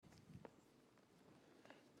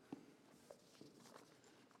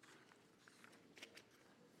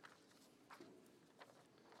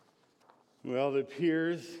Well, it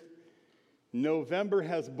appears November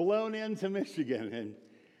has blown into Michigan, and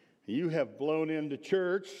you have blown into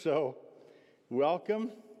church, so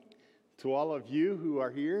welcome to all of you who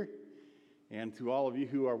are here, and to all of you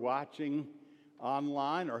who are watching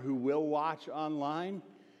online or who will watch online.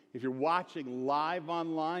 If you're watching live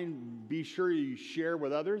online, be sure you share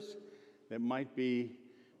with others that might be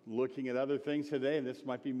looking at other things today, and this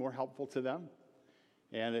might be more helpful to them.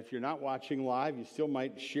 And if you're not watching live, you still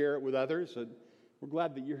might share it with others. And we're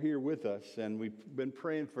glad that you're here with us, and we've been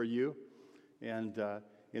praying for you and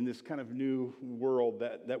in this kind of new world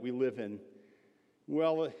that we live in.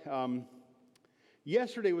 Well,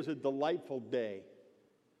 yesterday was a delightful day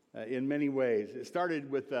in many ways. It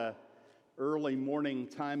started with an early morning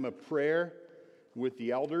time of prayer with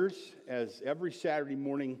the elders, as every Saturday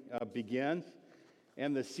morning begins.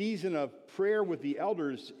 And the season of prayer with the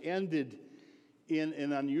elders ended in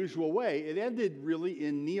an unusual way. It ended really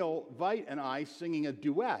in Neil Veit and I singing a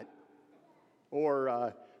duet.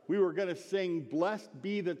 Or we were going to sing "Blessed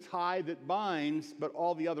Be the Tie That Binds," but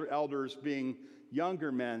all the other elders, being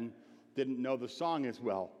younger men, didn't know the song as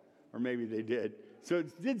well. Or maybe they did. So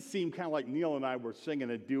it did seem kind of like Neil and I were singing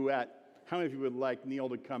a duet. How many of you would like Neil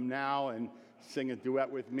to come now and sing a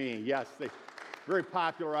duet with me? Yes, very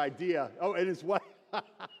popular idea. Oh, and his wife,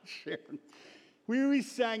 Sharon. We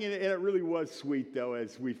sang it, and it really was sweet, though,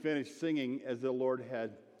 as we finished singing, as the Lord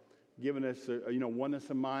had given us, oneness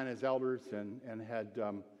of mind as elders, and had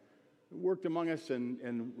worked among us,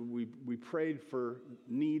 and we prayed for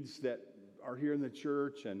needs that are here in the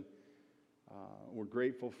church, and we're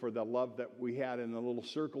grateful for the love that we had in the little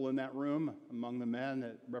circle in that room among the men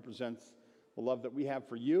that represents the love that we have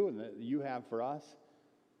for you and that you have for us.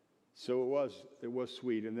 So it was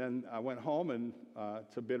sweet. And then I went home and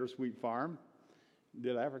to Bittersweet Farm.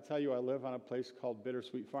 Did I ever tell you I live on a place called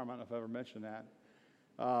Bittersweet Farm? I don't know if I ever mentioned that.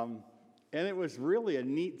 And it was really a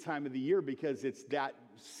neat time of the year because it's that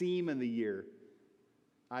seam in the year.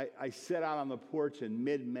 I sat out on the porch in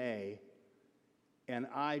mid-May, and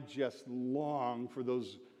I just long for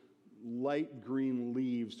those light green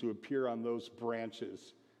leaves to appear on those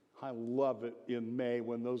branches. I love it in May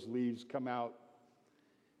when those leaves come out.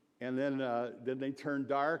 And then they turn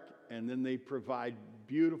dark, and then they provide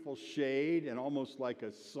beautiful shade and almost like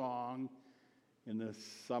a song in the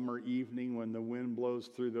summer evening when the wind blows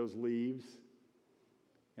through those leaves.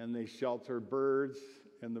 And they shelter birds,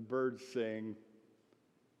 and the birds sing.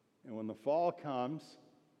 And when the fall comes,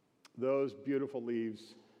 those beautiful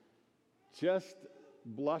leaves just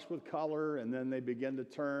blush with color, and then they begin to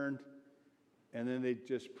turn, and then they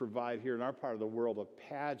just provide here in our part of the world a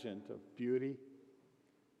pageant of beauty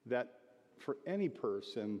that for any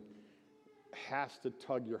person has to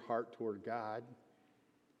tug your heart toward God.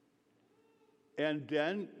 And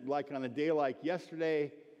then, like on a day like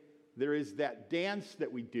yesterday, there is that dance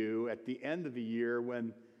that we do at the end of the year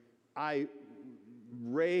when I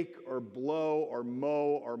rake or blow or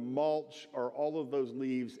mow or mulch or all of those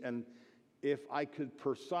leaves, and if I could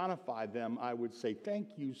personify them, I would say,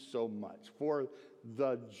 thank you so much for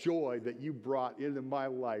the joy that you brought into my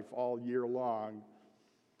life all year long.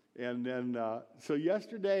 And then, so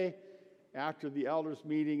yesterday, after the elders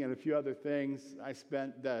meeting and a few other things, I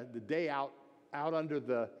spent the day out under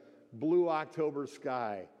the blue October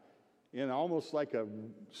sky in almost like a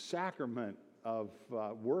sacrament of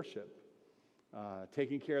worship,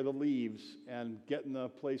 taking care of the leaves and getting the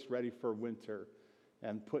place ready for winter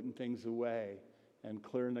and putting things away and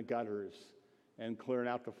clearing the gutters and clearing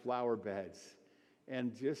out the flower beds,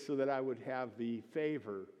 and just so that I would have the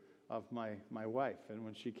favor of my wife, and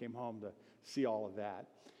when she came home to see all of that.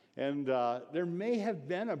 And there may have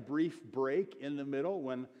been a brief break in the middle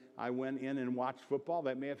when I went in and watched football.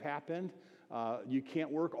 That may have happened. You can't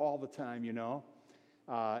work all the time, you know.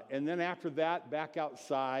 And then after that, back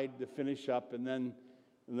outside to finish up, and then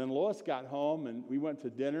Lois got home, and we went to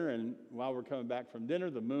dinner, and while we're coming back from dinner,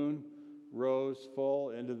 the moon rose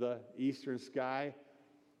full into the eastern sky,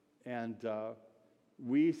 and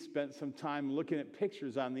we spent some time looking at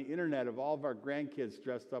pictures on the internet of all of our grandkids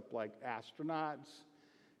dressed up like astronauts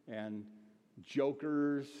and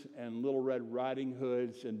jokers and Little Red Riding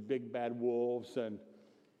Hoods and Big Bad Wolves. And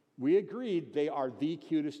we agreed they are the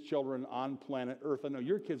cutest children on planet Earth. I know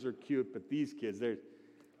your kids are cute, but these kids, they're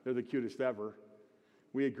the cutest ever.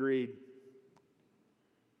 We agreed.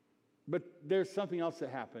 But there's something else that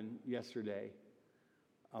happened yesterday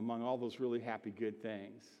among all those really happy, good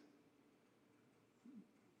things.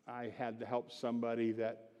 I had to help somebody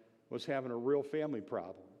that was having a real family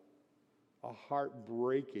problem, a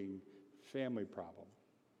heartbreaking family problem.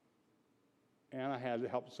 And I had to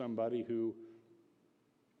help somebody who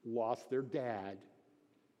lost their dad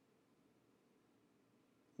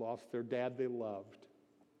lost their dad they loved.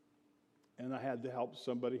 And I had to help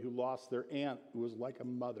somebody who lost their aunt who was like a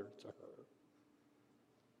mother to her.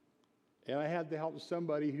 And I had to help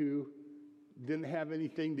somebody who didn't have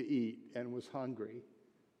anything to eat and was hungry.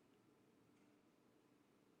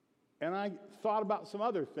 And I thought about some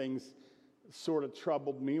other things sort of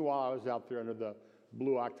troubled me while I was out there under the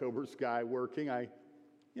blue October sky working.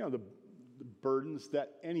 The burdens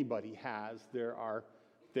that anybody has. There are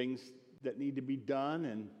things that need to be done,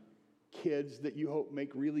 and kids that you hope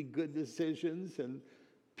make really good decisions, and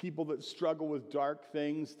people that struggle with dark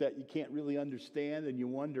things that you can't really understand, and you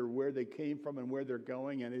wonder where they came from and where they're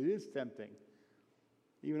going. And it is tempting,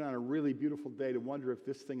 even on a really beautiful day, to wonder if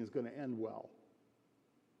this thing is going to end well.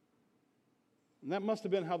 And that must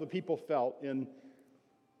have been how the people felt in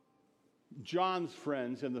John's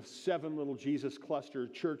friends in the 7 little Jesus cluster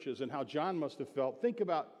churches, and how John must have felt. Think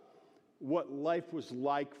about what life was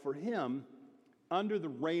like for him under the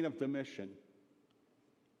reign of Domitian.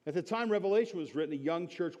 At the time Revelation was written, a young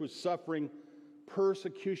church was suffering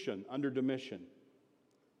persecution under Domitian.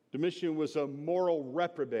 Domitian was a moral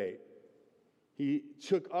reprobate. He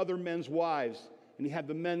took other men's wives, and he had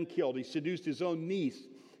the men killed. He seduced his own niece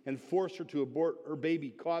and forced her to abort her baby,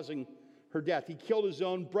 causing her death. He killed his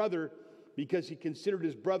own brother because he considered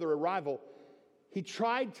his brother a rival. He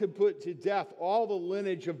tried to put to death all the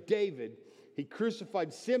lineage of David. He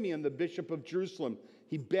crucified Simeon, the bishop of Jerusalem.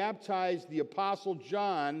 He baptized the apostle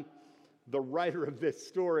John, the writer of this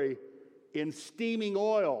story, in steaming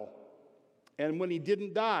oil. And when he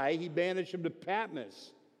didn't die, he banished him to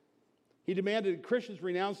Patmos. He demanded that Christians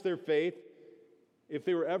renounce their faith if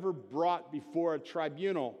they were ever brought before a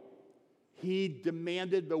tribunal. He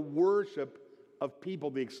demanded the worship of people,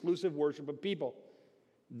 the exclusive worship of people.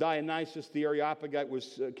 Dionysius the Areopagite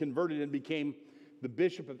was converted and became the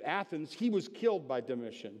bishop of Athens. He was killed by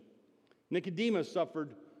Domitian. Nicodemus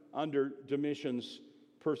suffered under Domitian's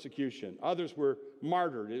persecution. Others were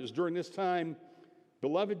martyred. It was during this time,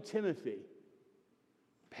 beloved Timothy,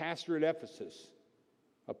 pastor at Ephesus,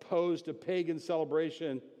 opposed a pagan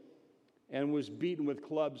celebration and was beaten with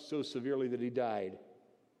clubs so severely that he died.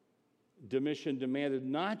 Domitian demanded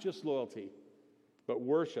not just loyalty, but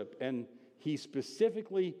worship, and he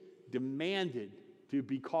specifically demanded to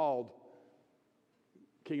be called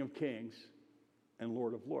King of Kings and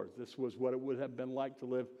Lord of Lords. This was what it would have been like to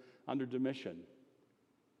live under Domitian.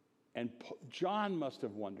 And John must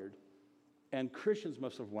have wondered, and Christians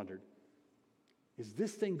must have wondered, is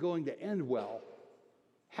this thing going to end well?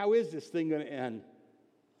 How is this thing going to end?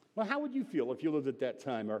 Well, how would you feel if you lived at that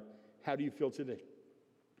time, or how do you feel today?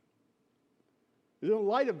 In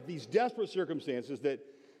light of these desperate circumstances that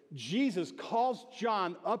Jesus calls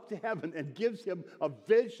John up to heaven and gives him a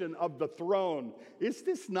vision of the throne. Is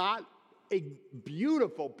this not a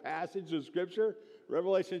beautiful passage of Scripture?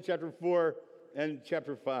 Revelation chapter 4 and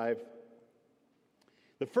chapter 5.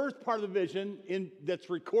 The first part of the vision that's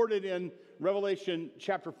recorded in Revelation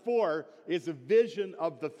chapter 4 is a vision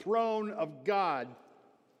of the throne of God.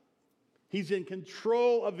 He's in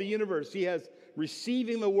control of the universe. He has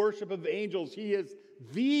receiving the worship of angels. He is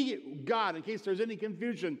the God, in case there's any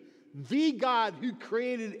confusion, the God who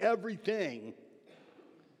created everything.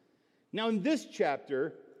 Now in this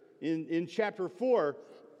chapter, in chapter 4,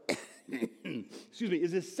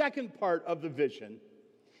 is the second part of the vision.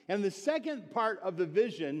 And the second part of the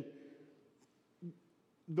vision,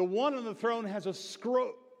 the one on the throne has a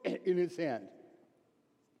scroll in his hand.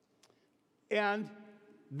 And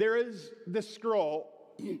there is this scroll,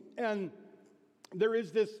 and there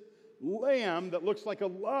is this lamb that looks like a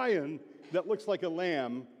lion, that looks like a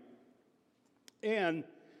lamb. And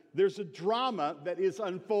there's a drama that is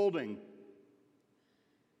unfolding.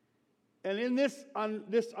 And in this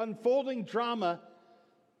unfolding drama,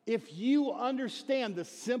 if you understand the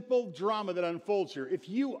simple drama that unfolds here, if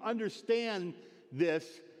you understand this,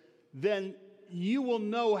 then you will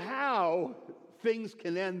know how things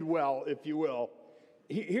can end well, if you will.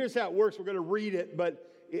 Here's how it works. We're going to read it, but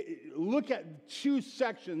look at two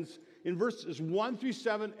sections in verses 1 through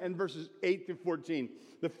 7 and verses 8 through 14.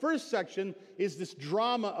 The first section is this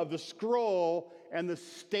drama of the scroll and the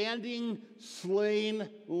standing slain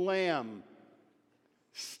lamb.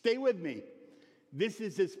 Stay with me. This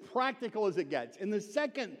is as practical as it gets. And the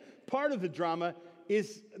second part of the drama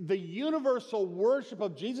is the universal worship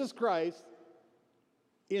of Jesus Christ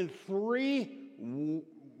in 3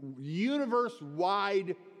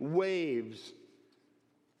 universe-wide waves.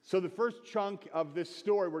 So the first chunk of this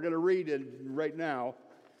story we're going to read right now,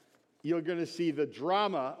 you're going to see the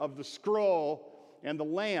drama of the scroll and the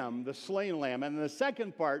lamb, the slain lamb. And in the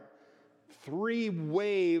second part, 3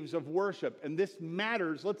 waves of worship. And this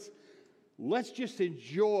matters. let's just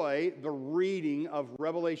enjoy the reading of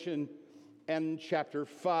Revelation and chapter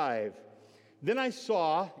 5. Then I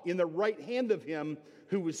saw in the right hand of him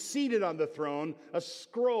who was seated on the throne a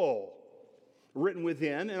scroll written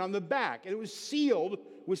within and on the back, and it was sealed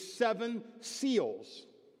with 7 seals.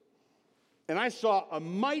 And I saw a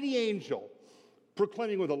mighty angel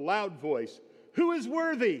proclaiming with a loud voice, "Who is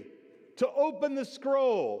worthy to open the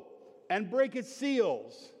scroll and break its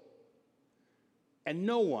seals?" And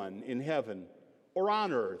no one in heaven or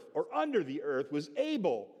on earth or under the earth was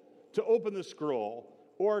able to open the scroll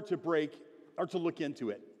or to look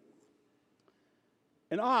into it.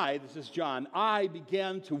 And this is John, I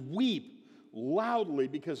began to weep loudly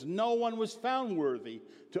because no one was found worthy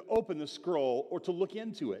to open the scroll or to look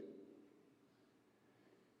into it.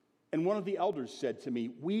 And one of the elders said to me,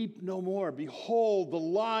 "Weep no more. Behold, the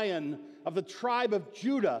Lion of the tribe of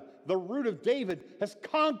Judah, the Root of David, has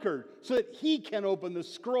conquered so that he can open the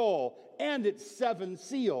scroll and its 7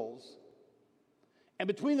 seals." And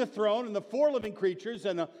between the throne and the 4 living creatures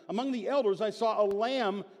and among the elders, I saw a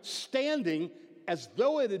lamb standing as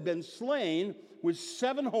though it had been slain, with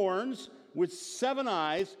 7 horns, with 7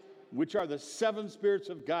 eyes, which are the 7 spirits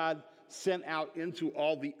of God sent out into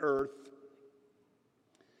all the earth.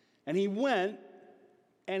 And he went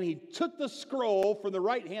and he took the scroll from the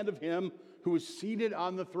right hand of him who was seated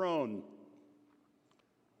on the throne.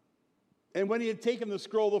 And when he had taken the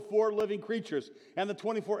scroll, the 4 living creatures and the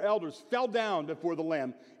 24 elders fell down before the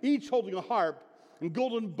Lamb, each holding a harp and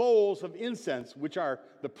golden bowls of incense, which are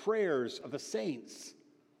the prayers of the saints.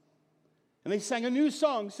 And they sang a new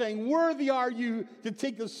song, saying, "Worthy are you to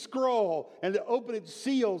take the scroll and to open its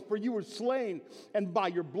seals, for you were slain, and by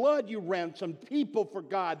your blood you ransomed people for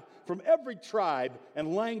God from every tribe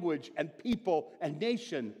and language and people and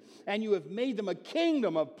nation. And you have made them a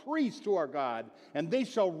kingdom of priests to our God, and they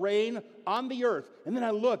shall reign on the earth." And then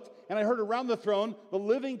I looked, and I heard around the throne the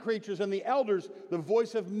living creatures and the elders, the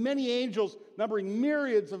voice of many angels, numbering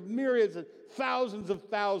myriads and thousands of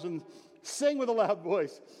thousands, sing with a loud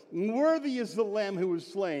voice, "Worthy is the Lamb who was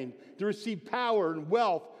slain to receive power and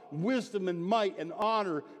wealth, wisdom and might and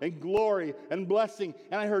honor and glory and blessing."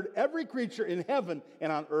 And I heard every creature in heaven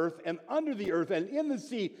and on earth and under the earth and in the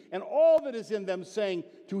sea and all that is in them saying,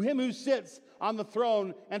 "To him who sits on the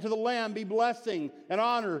throne and to the Lamb be blessing and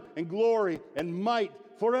honor and glory and might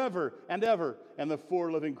forever and ever." And the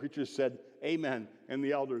 4 living creatures said, "Amen." And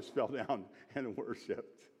the elders fell down and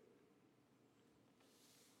worshiped.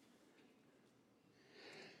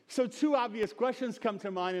 So 2 obvious questions come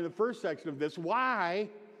to mind in the first section of this. Why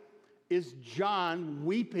is John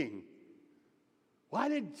weeping? Why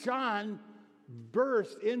did John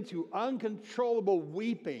burst into uncontrollable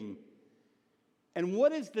weeping? And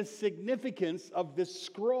what is the significance of this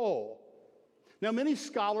scroll? Now, many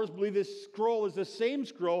scholars believe this scroll is the same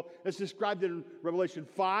scroll as described in Revelation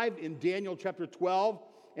 5, in Daniel chapter 12,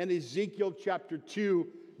 and Ezekiel chapter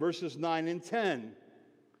 2, verses 9 and 10.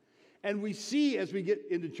 And we see as we get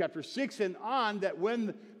into chapter 6 and on that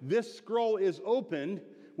when this scroll is opened,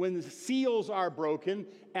 when the seals are broken,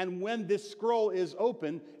 and when this scroll is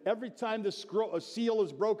open, every time a seal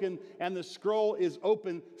is broken and the scroll is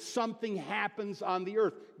open, something happens on the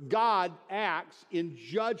earth. God acts in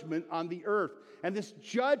judgment on the earth. And this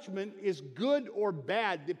judgment is good or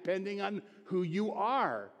bad depending on who you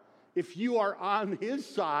are. If you are on his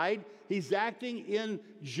side, he's acting in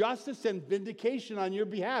justice and vindication on your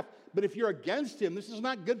behalf. But if you're against him, this is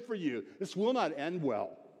not good for you. This will not end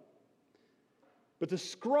well. But the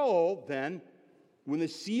scroll, then, when the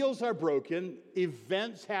seals are broken,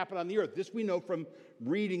 events happen on the earth. This we know from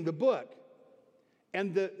reading the book.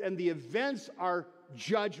 And the events are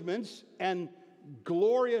judgments and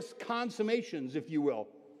glorious consummations, if you will.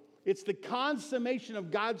 It's the consummation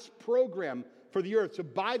of God's program for the earth, to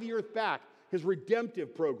buy the earth back, his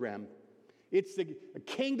redemptive program. It's a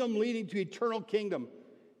kingdom leading to eternal kingdom.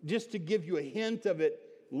 Just to give you a hint of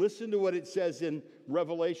it, listen to what it says in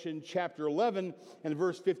Revelation chapter 11 and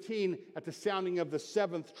verse 15. At the sounding of the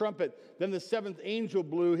 7th trumpet, then the 7th angel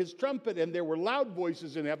blew his trumpet, and there were loud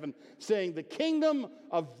voices in heaven saying, "The kingdom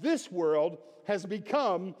of this world has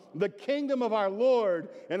become the kingdom of our Lord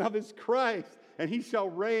and of his Christ, and he shall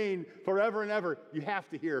reign forever and ever." You have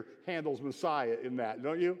to hear Handel's Messiah in that,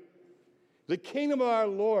 don't you? The kingdom of our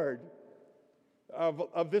Lord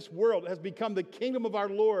of this world has become the kingdom of our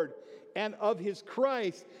Lord and of his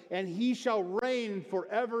Christ, and he shall reign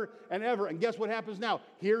forever and ever. And guess what happens now?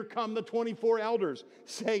 Here come the 24 elders,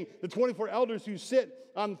 saying, the 24 elders who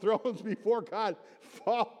sit on thrones before God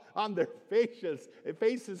fall on their faces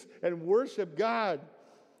and worship God,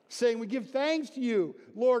 saying, we give thanks to you,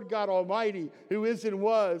 Lord God Almighty, who is and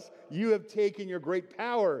was. You have taken your great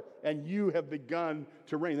power, and you have begun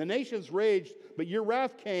to reign. The nations raged, but your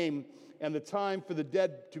wrath came, and the time for the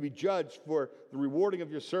dead to be judged, for the rewarding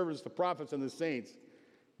of your servants, the prophets and the saints.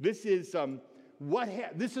 This is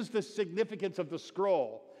this is the significance of the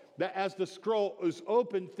scroll. That as the scroll is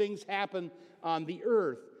opened, things happen on the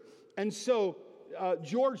earth. And so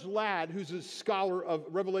George Ladd, who's a scholar of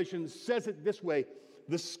Revelation, says it this way: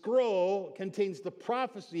 the scroll contains the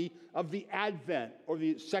prophecy of the advent, or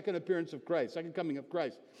the second appearance of Christ, second coming of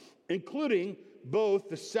Christ, including both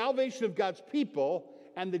the salvation of God's people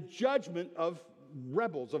and the judgment of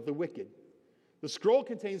rebels, of the wicked. The scroll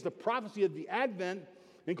contains the prophecy of the advent,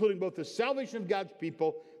 including both the salvation of God's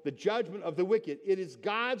people, the judgment of the wicked. It is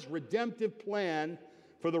God's redemptive plan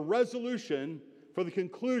for the resolution, for the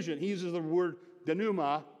conclusion, he uses the word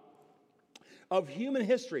denouement, of human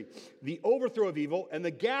history, the overthrow of evil, and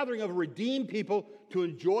the gathering of a redeemed people to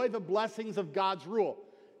enjoy the blessings of God's rule.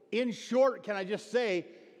 In short, can I just say,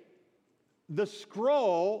 the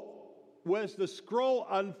scroll, as the scroll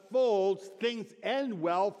unfolds, things end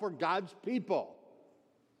well for God's people.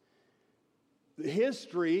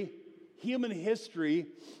 Human history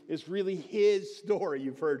is really his story,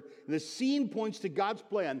 you've heard. And the scene points to God's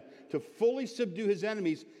plan to fully subdue his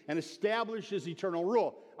enemies and establish his eternal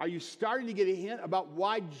rule. Are you starting to get a hint about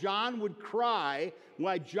why John would cry,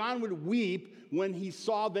 why John would weep when he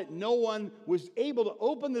saw that no one was able to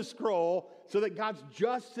open the scroll so that God's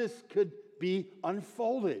justice could be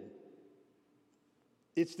unfolded?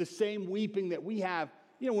 It's the same weeping that we have,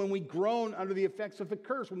 when we groan under the effects of the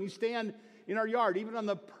curse, when we stand in our yard, even on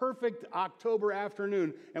the perfect October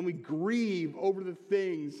afternoon, and we grieve over the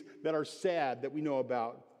things that are sad that we know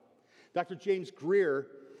about. Dr. James Greer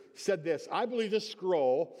said this: I believe this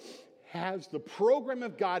scroll has the program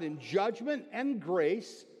of God in judgment and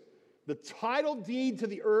grace, the title deed to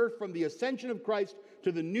the earth from the ascension of Christ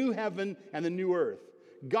to the new heaven and the new earth.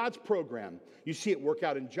 God's program. You see it work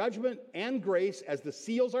out in judgment and grace as the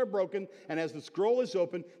seals are broken and as the scroll is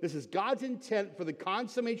opened. This is God's intent for the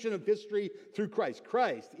consummation of history through Christ.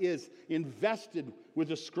 Christ is invested with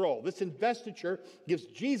the scroll. This investiture gives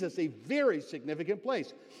Jesus a very significant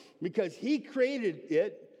place because he created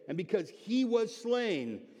it and because he was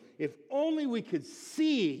slain. If only we could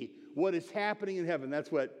see what is happening in heaven.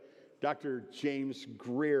 That's what Dr. James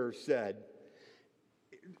Greer said.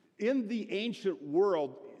 In the ancient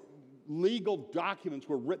world, legal documents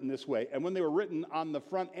were written this way. And when they were written on the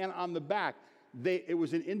front and on the back, it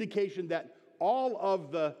was an indication that all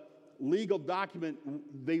of the legal document,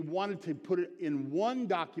 they wanted to put it in one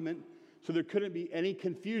document so there couldn't be any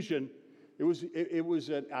confusion. It was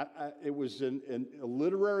a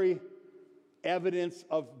literary evidence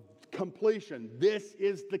of completion. This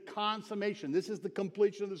is the consummation. This is the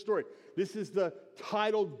completion of the story. This is the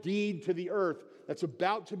title deed to the earth that's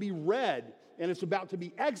about to be read, and it's about to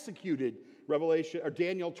be executed.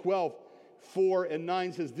 Daniel 12, 4 and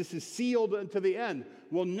 9 says, this is sealed unto the end.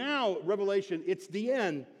 Well, now, Revelation, it's the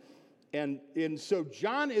end. And so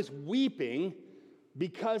John is weeping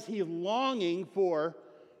because he's longing for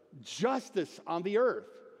justice on the earth.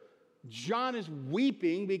 John is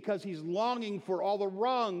weeping because he's longing for all the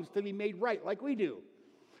wrongs to be made right, like we do.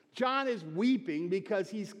 John is weeping because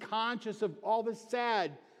he's conscious of all the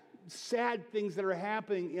sad things that are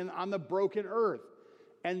happening on the broken earth.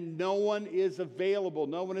 And no one is available.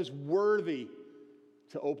 No one is worthy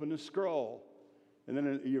to open the scroll. And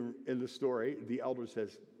then in the story, the elder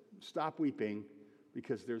says, stop weeping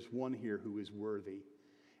because there's one here who is worthy.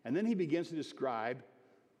 And then he begins to describe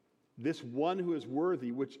this one who is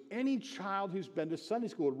worthy, which any child who's been to Sunday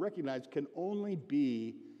school would recognize can only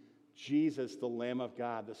be Jesus, the Lamb of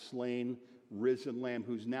God, the slain, risen Lamb,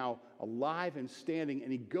 who's now alive and standing.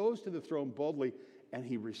 And he goes to the throne boldly, and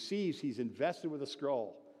he's invested with a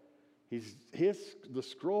scroll. The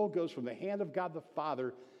scroll goes from the hand of God the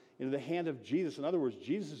Father into the hand of Jesus. In other words,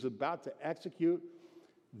 Jesus is about to execute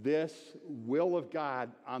this will of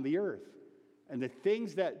God on the earth. And the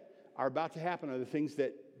things that are about to happen are the things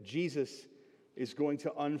that Jesus is going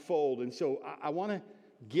to unfold. And so I want to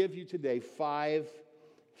give you today 5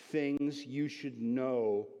 things you should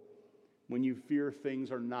know when you fear things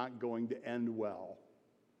are not going to end well.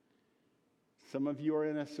 Some of you are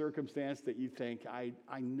in a circumstance that you think, I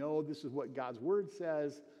know this is what God's word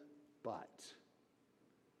says, but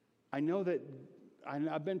I know that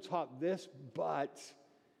I've been taught this, but,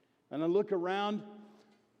 and I look around.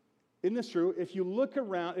 Isn't this true? If you look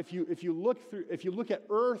around, if you look at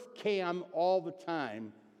Earth Cam all the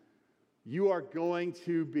time, you are going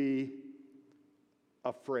to be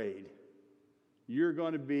afraid. You're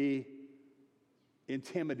going to be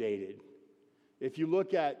intimidated. If you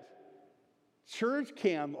look at church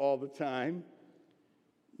cam all the time,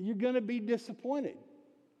 you're going to be disappointed.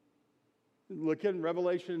 Look in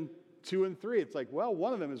Revelation 2 and 3. It's like, well,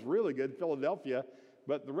 one of them is really good, Philadelphia,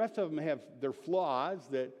 but the rest of them have their flaws,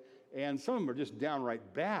 and some of them are just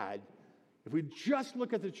downright bad. If we just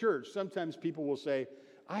look at the church, sometimes people will say,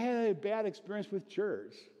 I had a bad experience with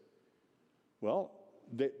church. Well,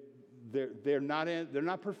 they're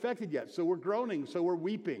not perfected yet, so we're groaning, so we're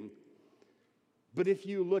weeping. But if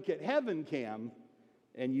you look at heaven cam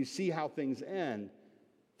and you see how things end,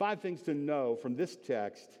 5 things to know from this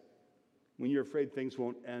text when you're afraid things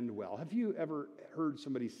won't end well. Have you ever heard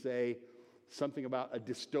somebody say something about a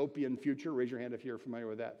dystopian future? Raise your hand if you're familiar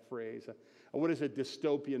with that phrase. What is a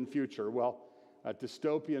dystopian future? Well, a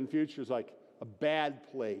dystopian future is like a bad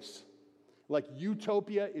place. Like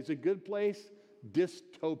utopia is a good place,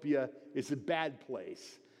 dystopia is a bad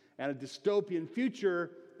place. And a dystopian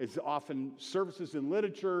future is often services in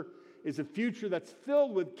literature, is a future that's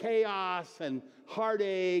filled with chaos and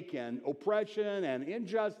heartache and oppression and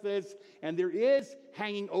injustice. And there is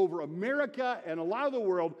hanging over America and a lot of the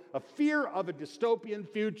world a fear of a dystopian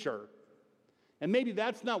future. And maybe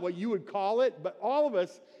that's not what you would call it, but all of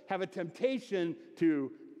us have a temptation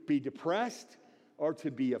to be depressed or to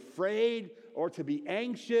be afraid or to be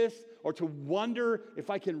anxious or to wonder if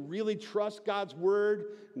I can really trust God's word.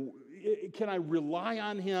 Can I rely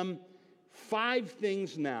on him? 5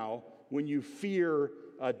 things now when you fear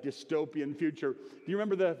a dystopian future. Do you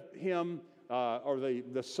remember the hymn or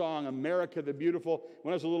the song, America the Beautiful?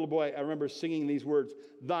 When I was a little boy, I remember singing these words,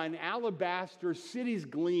 thine alabaster cities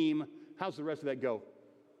gleam. How's the rest of that go?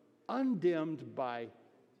 Undimmed by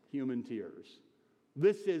human tears.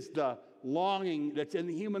 This is the longing that's in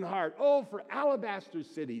the human heart. Oh, for alabaster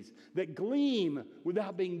cities that gleam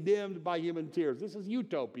without being dimmed by human tears. This is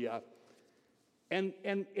utopia. And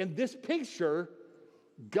in this picture,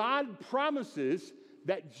 God promises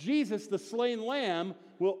that Jesus, the slain lamb,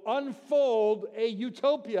 will unfold a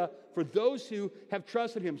utopia for those who have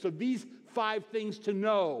trusted him. So these 5 things to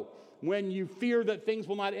know when you fear that things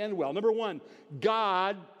will not end well. Number 1,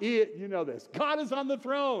 God is on the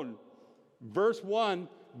throne. Verse 1,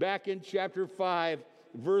 back in chapter 5,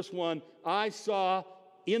 verse 1, I saw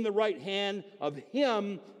in the right hand of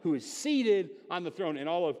him who is seated on the throne, in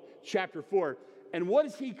all of chapter 4. And what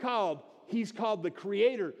is he called? He's called the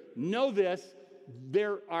Creator. Know this,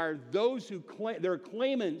 there are those who there are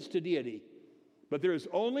claimants to deity, but there is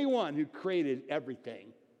only one who created everything.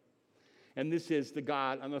 And this is the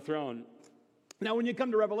God on the throne. Now, when you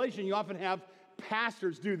come to Revelation, you often have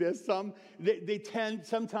pastors do this. They tend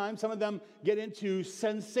sometimes, some of them get into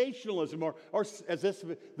sensationalism, or as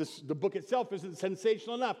the book itself isn't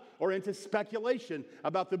sensational enough, or into speculation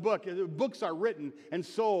about the book. Books are written and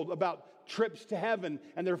sold about trips to heaven,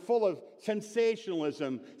 and they're full of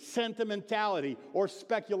sensationalism, sentimentality, or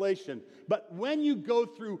speculation. But when you go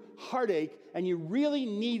through heartache and you really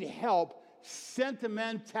need help,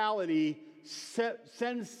 sentimentality,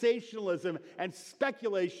 sensationalism, and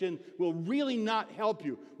speculation will really not help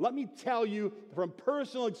you. Let me tell you from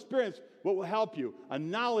personal experience what will help you. A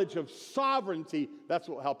knowledge of sovereignty, that's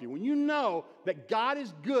what will help you. When you know that God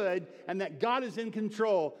is good and that God is in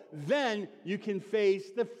control, then you can face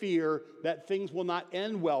the fear that things will not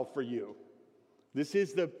end well for you. This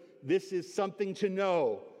is something to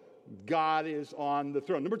know. God is on the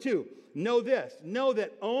throne. Number 2, know this. Know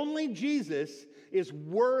that only Jesus is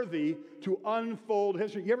worthy to unfold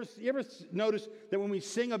history. You ever notice that when we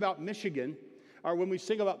sing about Michigan, or when we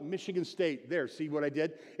sing about Michigan State, there, see what I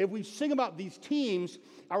did? If we sing about these teams,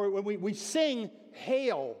 or when we sing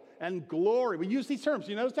hail and glory, we use these terms.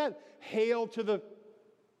 You notice that? Hail to the,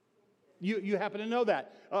 you happen to know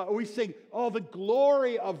that. We sing, oh, the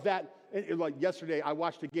glory of that. Like yesterday, I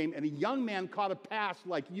watched a game, and a young man caught a pass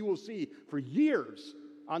like you will see for years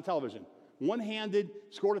on television. One-handed,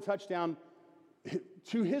 scored a touchdown.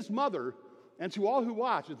 To his mother and to all who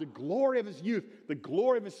watch is the glory of his youth, the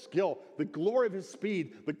glory of his skill, the glory of his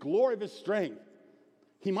speed, the glory of his strength.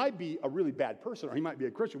 He might be a really bad person, or he might be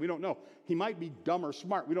a Christian. We don't know. He might be dumb or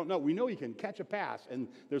smart. We don't know. We know he can catch a pass, and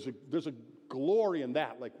there's a glory in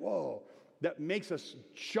that. Like, whoa, that makes us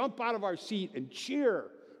jump out of our seat and cheer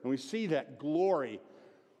when we see that glory.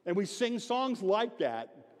 And we sing songs like that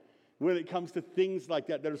when it comes to things like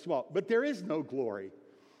that are small. But there is no glory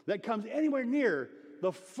that comes anywhere near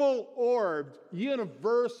the full-orbed,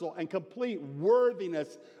 universal, and complete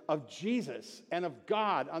worthiness of Jesus and of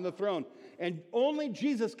God on the throne. And only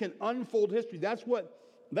Jesus can unfold history. That's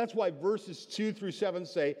why verses 2 through 7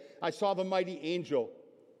 say, I saw the mighty angel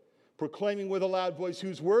proclaiming with a loud voice,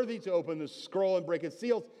 who's worthy to open the scroll and break its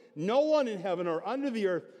seals. No one in heaven or under the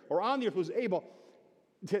earth or on the earth was able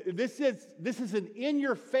to, this is an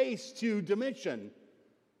in-your-face to dimension.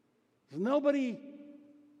 There's nobody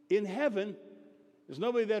in heaven. There's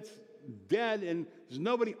nobody that's dead, and there's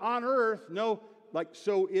nobody on earth.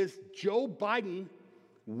 So is Joe Biden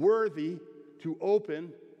worthy to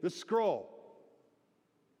open the scroll?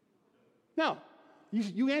 Now,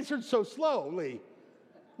 you answered so slowly.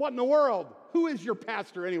 What in the world? Who is your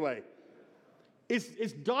pastor anyway?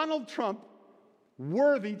 Is Donald Trump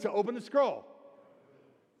worthy to open the scroll?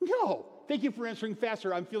 No. Thank you for answering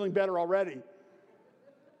faster. I'm feeling better already.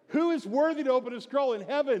 Who is worthy to open a scroll in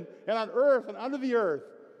heaven and on earth and under the earth?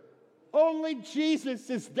 Only Jesus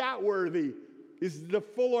is that worthy, is the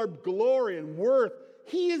full of glory and worth.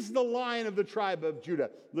 He is the Lion of the tribe of Judah.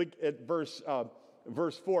 Look at verse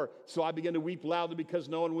 4. So I began to weep loudly because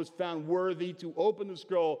no one was found worthy to open the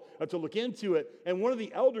scroll or to look into it. And one of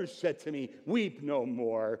the elders said to me, weep no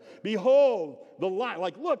more. Behold, the Lion.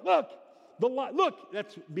 Like, look. The Lion. Look.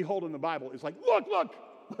 That's behold in the Bible. It's like, look.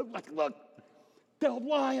 Look. The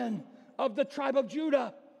Lion of the tribe of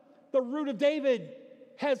Judah, the root of David,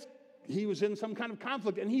 he was in some kind of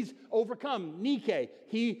conflict, and he's overcome. Nike,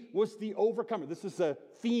 he was the overcomer. This is a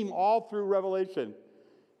theme all through Revelation.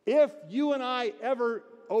 If you and I ever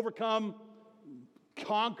overcome,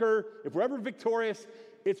 conquer, if we're ever victorious,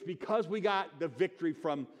 it's because we got the victory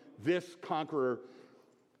from this conqueror,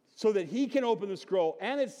 so that he can open the scroll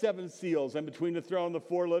and its 7 seals, and between the throne and the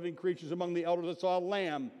 4 living creatures among the elders I saw a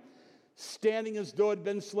lamb standing as though it had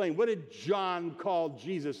been slain. What did John call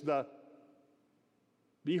Jesus?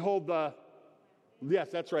 Yes,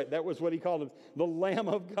 that's right. That was what he called him, the Lamb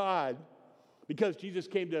of God. Because Jesus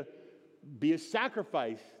came to be a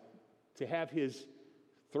sacrifice, to have his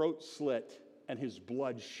throat slit and his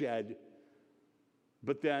blood shed.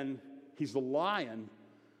 But then he's the Lion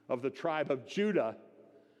of the tribe of Judah,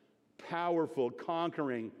 powerful,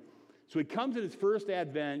 conquering. So he comes in his first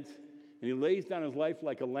advent, and he lays down his life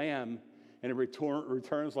like a lamb, and he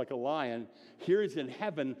returns like a lion. Here he's in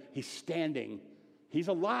heaven. He's standing. He's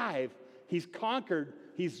alive. He's conquered.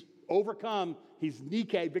 He's overcome. He's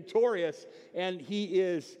Nike, victorious, and he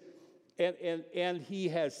is, and he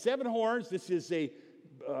has 7 horns. This is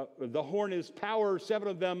the horn is power. 7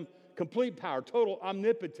 of them, complete power, total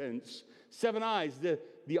omnipotence. 7 eyes.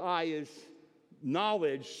 The eye is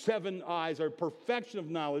knowledge. 7 eyes are perfection of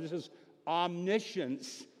knowledge. This is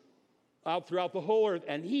omniscience out throughout the whole earth.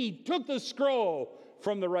 And he took the scroll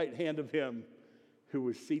from the right hand of him who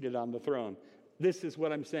was seated on the throne. This is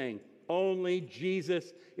what I'm saying. Only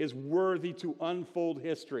Jesus is worthy to unfold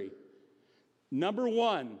history. Number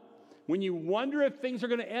 1, when you wonder if things are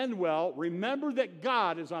going to end well, remember that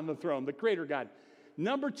God is on the throne, the Creator God.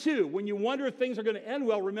 Number 2, when you wonder if things are going to end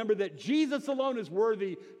well, remember that Jesus alone is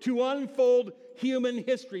worthy to unfold human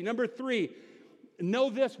history. Number 3, know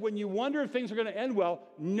this: when you wonder if things are going to end well,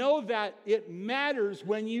 know that it matters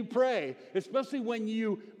when you pray, especially when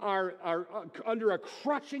you are under a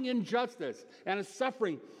crushing injustice and a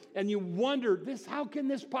suffering, and you wonder, how can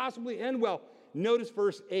this possibly end well? Notice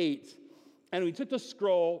verse 8. And we took the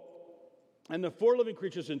scroll, and the 4 living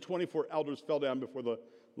creatures and 24 elders fell down before the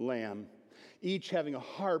Lamb, each having a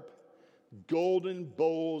harp, golden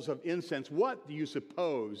bowls of incense. What do you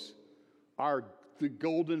suppose are the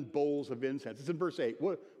golden bowls of incense? It's in verse 8.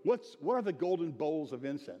 What are the golden bowls of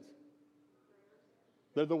incense?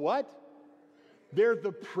 They're the what? They're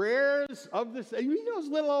the prayers of the saints. You know those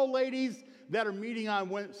little old ladies that are meeting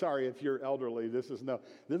on sorry if you're elderly, they're the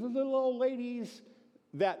little old ladies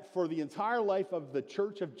that for the entire life of the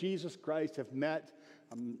Church of Jesus Christ have met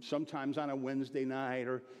sometimes on a Wednesday night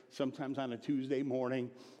or sometimes on a Tuesday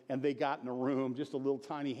morning, and they got in a room, just a little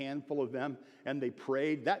tiny handful of them, and they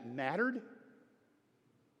prayed. That mattered.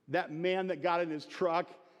 That man that got in his truck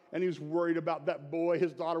and he was worried about that boy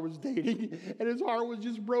his daughter was dating, and his heart was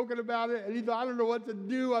just broken about it, and he thought, I don't know what to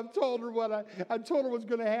do. I've told her what's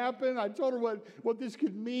going to happen. I told her what this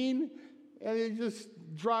could mean, and he's just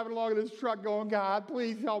driving along in his truck going, God,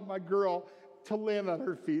 please help my girl to land on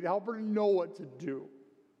her feet. Help her to know what to do.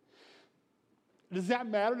 Does that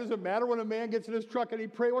matter? Does it matter when a man gets in his truck and he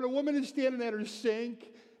prays? When a woman is standing at her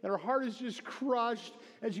sink and her heart is just crushed,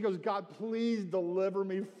 and she goes, God, please deliver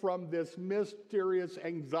me from this mysterious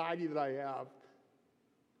anxiety that I have.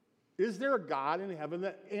 Is there a God in heaven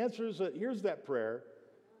that answers it? Here's that prayer.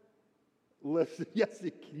 Listen, yes,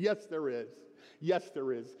 there is. Yes,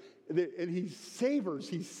 there is. And he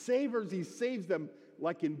saves them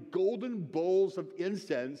like in golden bowls of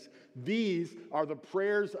incense. These are the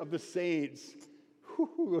prayers of the saints,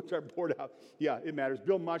 which are poured out. Yeah, it matters.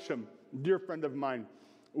 Bill Musham, dear friend of mine,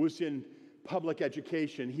 was in public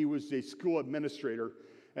education. He was a school administrator,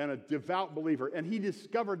 and a devout believer. And he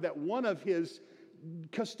discovered that one of his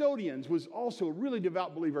custodians was also a really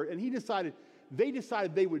devout believer. And they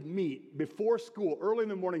decided they would meet before school, early in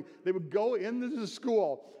the morning. They would go into the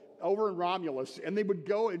school over in Romulus, and they would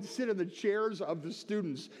go and sit in the chairs of the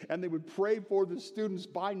students, and they would pray for the students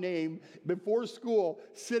by name before school,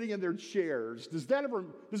 sitting in their chairs. Does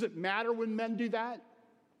it matter when men do that?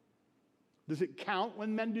 Does it count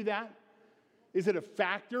when men do that? Is it a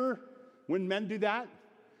factor when men do that?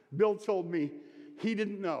 Bill told me he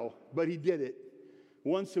didn't know, but he did it.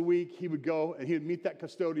 Once a week, he would go and he would meet that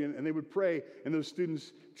custodian, and they would pray in those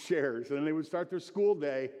students' chairs, and then they would start their school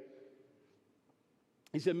day.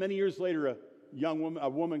 He said many years later, a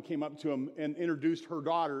woman came up to him and introduced her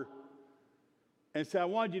daughter and said, "I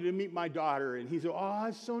wanted you to meet my daughter." And he said, "Oh,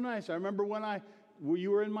 that's so nice. I remember when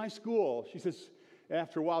you were in my school." She says,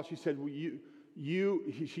 after a while, she said,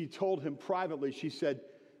 she told him privately, she said,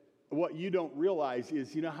 "What you don't realize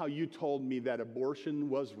is, you know how you told me that abortion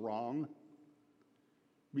was wrong?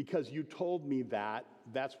 Because you told me that,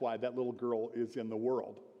 that's why that little girl is in the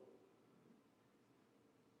world."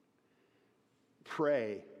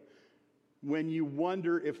 Pray. When you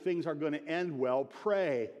wonder if things are going to end well,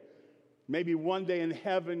 pray. Maybe one day in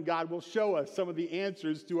heaven, God will show us some of the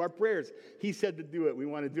answers to our prayers. He said to do it. We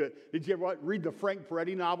want to do it. Did you ever read the Frank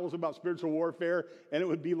Peretti novels about spiritual warfare? And it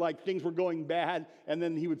would be like things were going bad, and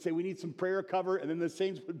then he would say, "We need some prayer cover," and then the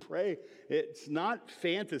saints would pray. It's not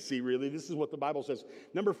fantasy, really. This is what the Bible says.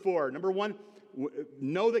 Number 4. Number 1,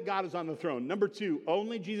 know that God is on the throne. Number 2,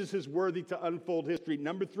 only Jesus is worthy to unfold history.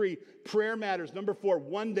 Number 3, prayer matters. Number 4,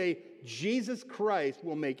 one day Jesus Christ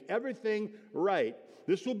will make everything right.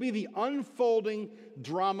 This will be the unfolding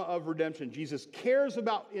drama of redemption. Jesus cares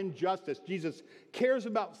about injustice. Jesus cares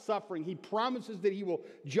about suffering. He promises that he will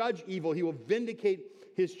judge evil. He will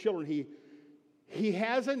vindicate his children. He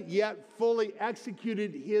hasn't yet fully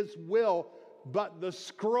executed his will, but the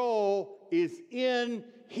scroll is in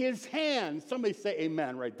his hand. Somebody say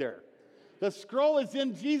amen right there. The scroll is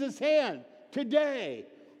in Jesus' hand today.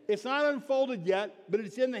 It's not unfolded yet, but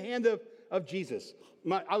it's in the hand of Jesus.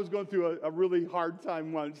 I was going through a really hard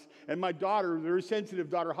time once, and my daughter, very sensitive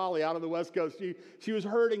daughter, Holly, out on the West Coast, she was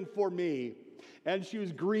hurting for me, and she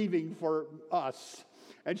was grieving for us,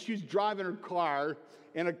 and she was driving her car,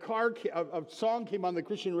 and a song came on the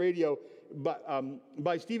Christian radio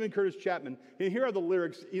by Stephen Curtis Chapman, and here are the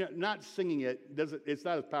lyrics. Not singing it, it's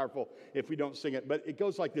not as powerful if we don't sing it, but it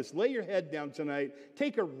goes like this: "Lay your head down tonight,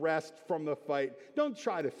 take a rest from the fight, don't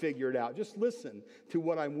try to figure it out, just listen to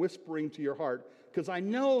what I'm whispering to your heart, because I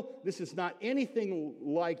know this is not anything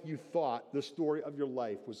like you thought the story of your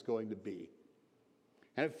life was going to be.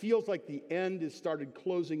 And it feels like the end has started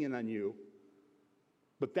closing in on you,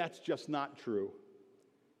 but that's just not true.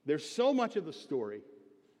 There's so much of the story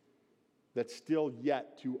that's still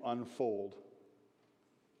yet to unfold.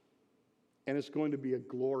 And it's going to be a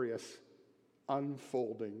glorious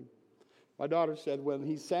unfolding." My daughter said when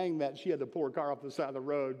he sang that, she had to pull her car off the side of the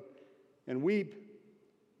road and weep.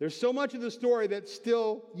 There's so much of the story that's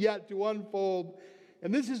still yet to unfold.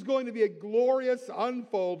 And this is going to be a glorious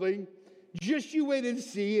unfolding. Just you wait and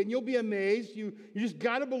see, and you'll be amazed. You just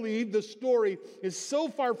got to believe the story is so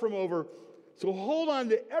far from over. So hold on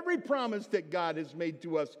to every promise that God has made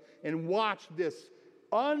to us and watch this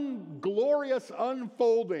glorious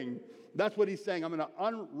unfolding. That's what he's saying. I'm going to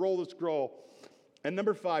unroll the scroll. And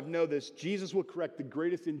number 5, know this: Jesus will correct the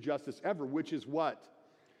greatest injustice ever, which is what?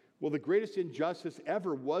 Well, the greatest injustice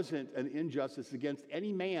ever wasn't an injustice against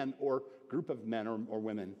any man or group of men or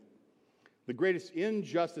women. The greatest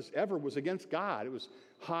injustice ever was against God. It was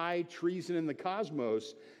high treason in the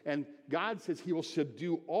cosmos. And God says he will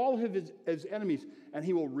subdue all of his enemies, and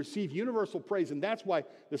he will receive universal praise. And that's why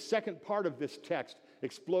the second part of this text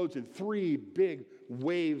explodes in 3 big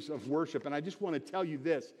waves of worship. And I just want to tell you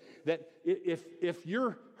this, that if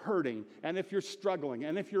you're hurting, and if you're struggling,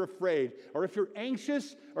 and if you're afraid, or if you're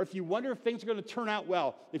anxious, or if you wonder if things are going to turn out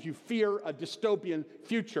well, if you fear a dystopian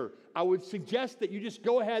future, I would suggest that you just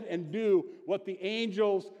go ahead and do what the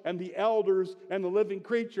angels and the elders and the living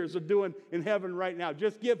creatures are doing in heaven right now.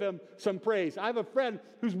 Just give him some praise. I have a friend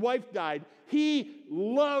whose wife died. He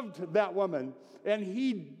loved that woman, and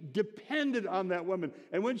he depended on that woman.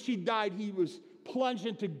 And when she died, he was plunged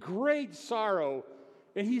into great sorrow.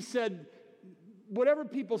 And he said, whatever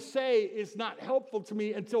people say is not helpful to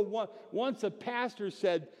me, until once a pastor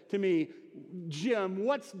said to me, "Jim,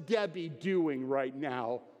 what's Debbie doing right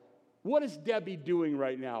now? What is Debbie doing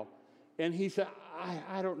right now?" And he said,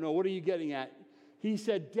 I don't know. What are you getting at? He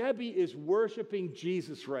said, "Debbie is worshiping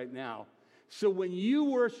Jesus right now." So when you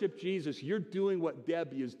worship Jesus, you're doing what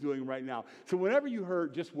Debbie is doing right now. So whenever you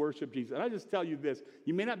hurt, just worship Jesus. And I just tell you this,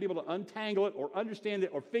 you may not be able to untangle it or understand it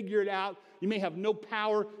or figure it out. You may have no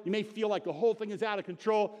power. You may feel like the whole thing is out of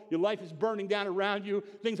control. Your life is burning down around you.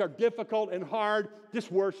 Things are difficult and hard.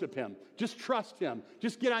 Just worship him. Just trust him.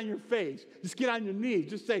 Just get on your face. Just get on your knees.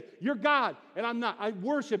 Just say, you're God and I'm not. I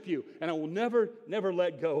worship you and I will never, never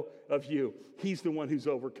let go of you. He's the one who's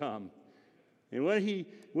overcome. And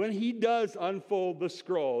when he does unfold the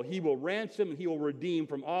scroll, he will ransom and he will redeem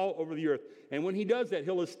from all over the earth. And when he does that,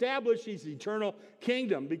 he'll establish his eternal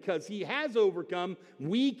kingdom because he has overcome.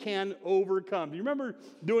 We can overcome. Do you remember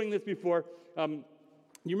doing this before?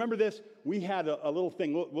 You remember this? We had a little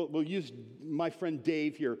thing. We'll use my friend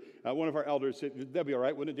Dave here, one of our elders. That'd be all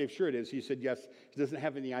right, wouldn't it, Dave? Sure it is. He said yes. He doesn't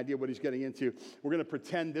have any idea what he's getting into. We're going to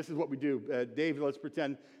pretend this is what we do. Dave, let's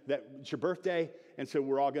pretend that it's your birthday, and so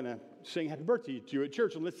we're all going to sing happy birthday to you at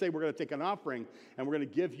church. And let's say we're going to take an offering, and we're going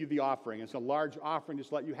to give you the offering. It's a large offering,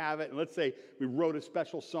 just let you have it. And let's say we wrote a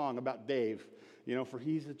special song about Dave. You know, for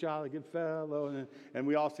he's a jolly good fellow. And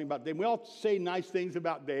we all sing about Dave. We all say nice things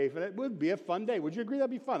about Dave. And it would be a fun day. Would you agree that'd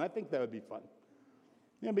be fun? I think that would be fun.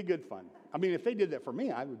 Yeah, it'd be good fun. I mean, if they did that for me,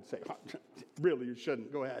 I would say, oh, really, you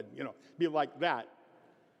shouldn't. Go ahead. You know, be like that.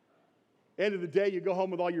 End of the day, you go home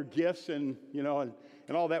with all your gifts and, you know,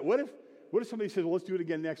 and all that. What if somebody says, well, let's do it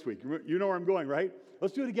again next week? You know where I'm going, right?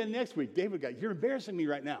 Let's do it again next week. David, you're embarrassing me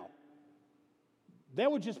right now.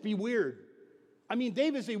 That would just be weird. I mean,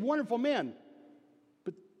 Dave is a wonderful man.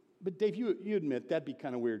 But Dave, you admit that'd be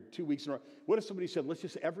kind of weird, 2 weeks in a row. What if somebody said, let's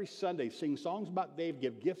just every Sunday sing songs about Dave,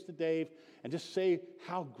 give gifts to Dave, and just say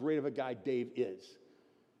how great of a guy Dave is?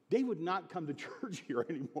 Dave would not come to church here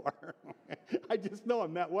anymore. I just know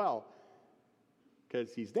him that well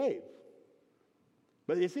because he's Dave.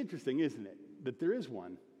 But it's interesting, isn't it, that there is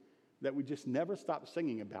one that we just never stop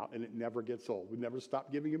singing about, and it never gets old. We never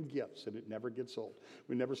stop giving him gifts, and it never gets old.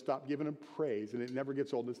 We never stop giving him praise, and it never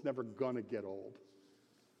gets old. It's never going to get old.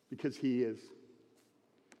 Because he's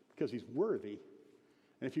worthy.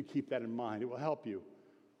 And if you keep that in mind, it will help you.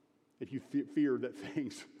 If you fear that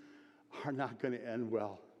things are not going to end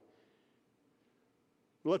well.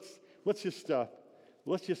 Let's just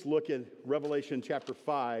look at Revelation chapter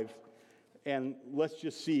 5, and let's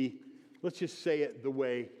just say it the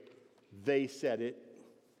way they said it.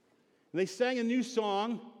 And they sang a new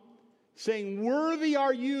song, saying, worthy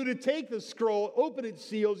are you to take the scroll, open its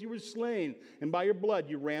seals, you were slain, and by your blood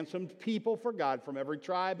you ransomed people for God from every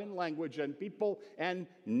tribe and language and people and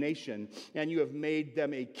nation. And you have made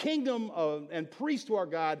them a kingdom and priests to our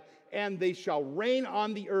God, and they shall reign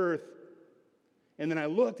on the earth. And then I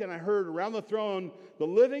looked and I heard around the throne the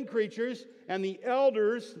living creatures and the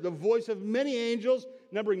elders, the voice of many angels,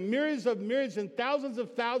 numbering myriads of myriads and thousands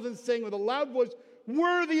of thousands, saying with a loud voice,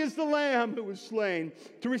 worthy is the Lamb who was slain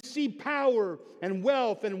to receive power and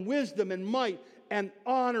wealth and wisdom and might and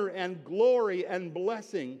honor and glory and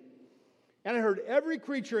blessing. And I heard every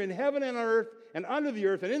creature in heaven and on earth and under the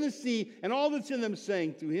earth and in the sea and all that's in them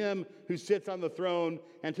saying, to him who sits on the throne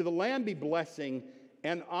and to the Lamb be blessing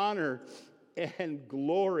and honor and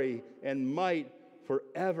glory and might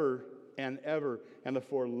forever and ever. And the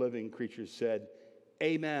four living creatures said,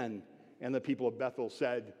 amen. And the people of Bethel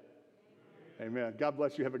said, amen. God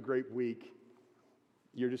bless you. Have a great week.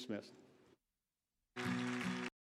 You're dismissed.